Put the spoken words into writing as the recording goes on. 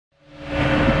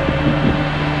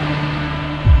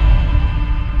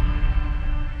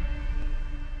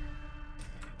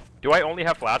Do I only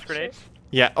have flash grenades?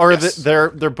 Yeah, or Yes. they're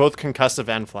both concussive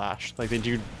and flash. Like they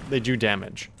do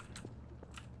damage.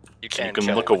 You can can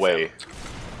chill look with away.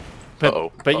 But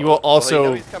Uh-oh. but you will also. Well, you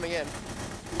know he's coming in.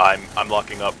 I'm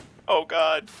locking up. Oh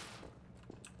god.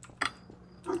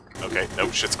 Okay,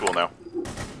 nope, shit's cool now.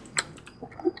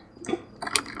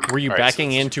 Were you Alright,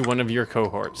 backing so it's- into one of your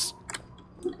cohorts?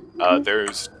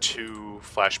 There's 2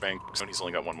 flashbangs, and he's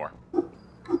only got 1 more.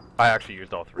 I actually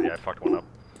used all 3. I fucked one up.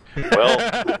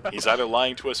 Well, he's either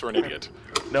lying to us or an idiot.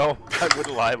 No, I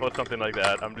wouldn't lie about something like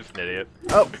that. I'm just an idiot.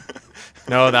 Oh.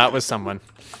 No, that was someone.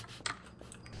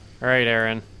 All right,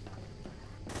 Aaron.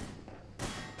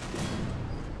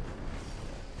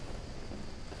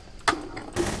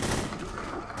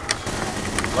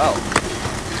 Well,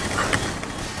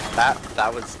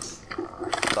 that was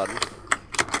sudden.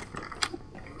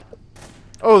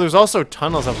 Oh, there's also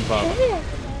tunnels up above. Hey,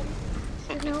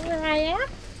 everybody. You know where I am?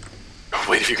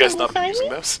 Wait, have you guys Can not you been find using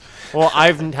me? those? Well, I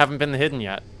haven't been hidden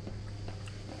yet.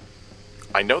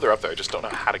 I know they're up there, I just don't know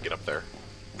how to get up there.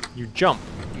 You jump.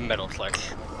 Metal click.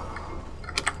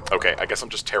 Okay, I guess I'm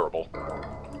just terrible.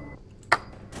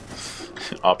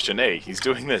 Option A, he's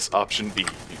doing this. Option B,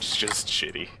 he's just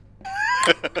shitty.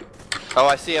 Oh,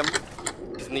 I see him.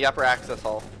 He's in the upper access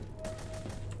hall.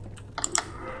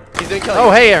 He's gonna kill you.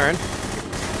 Oh, hey, Aaron.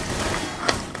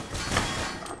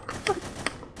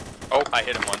 Oh, I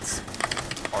hit him once.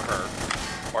 Or her.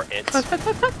 Or it.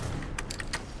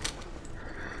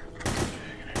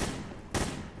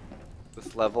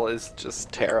 This level is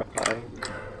just terrifying.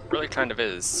 Really kind of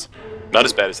is. Not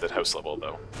as bad as that house level,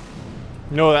 though.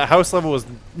 No, that house level was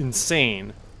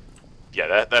insane.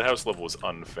 Yeah, that house level was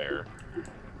unfair.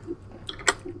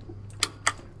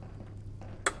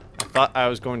 I thought I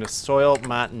was going to soil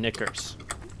my knickers.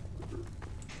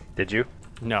 Did you?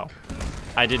 No,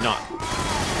 I did not.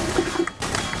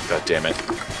 God damn it.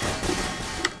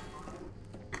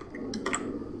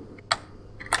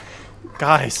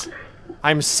 Guys,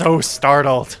 I'm so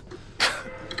startled.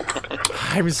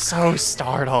 I'm so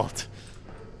startled.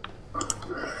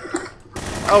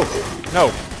 Oh, no.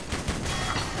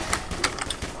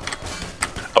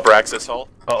 Upper access hall?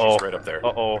 Uh-oh. She's right up there.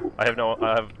 Uh-oh.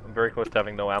 I'm very close to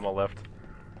having no ammo left.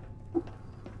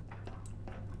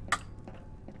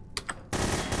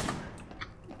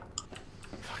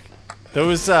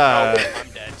 Those, Oh,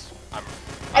 I'm dead. I'm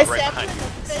I right stabbed him behind in you. the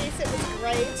face. It was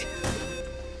great.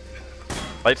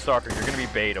 Light Stalker, you're gonna be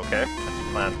bait, okay? That's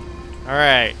the plan.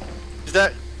 alright. Is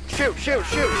that shoot, shoot,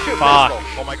 shoot, shoot, Fuck. pistol.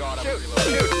 Oh my god, I'm Shoot,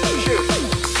 reloading. shoot,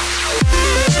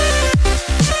 shoot.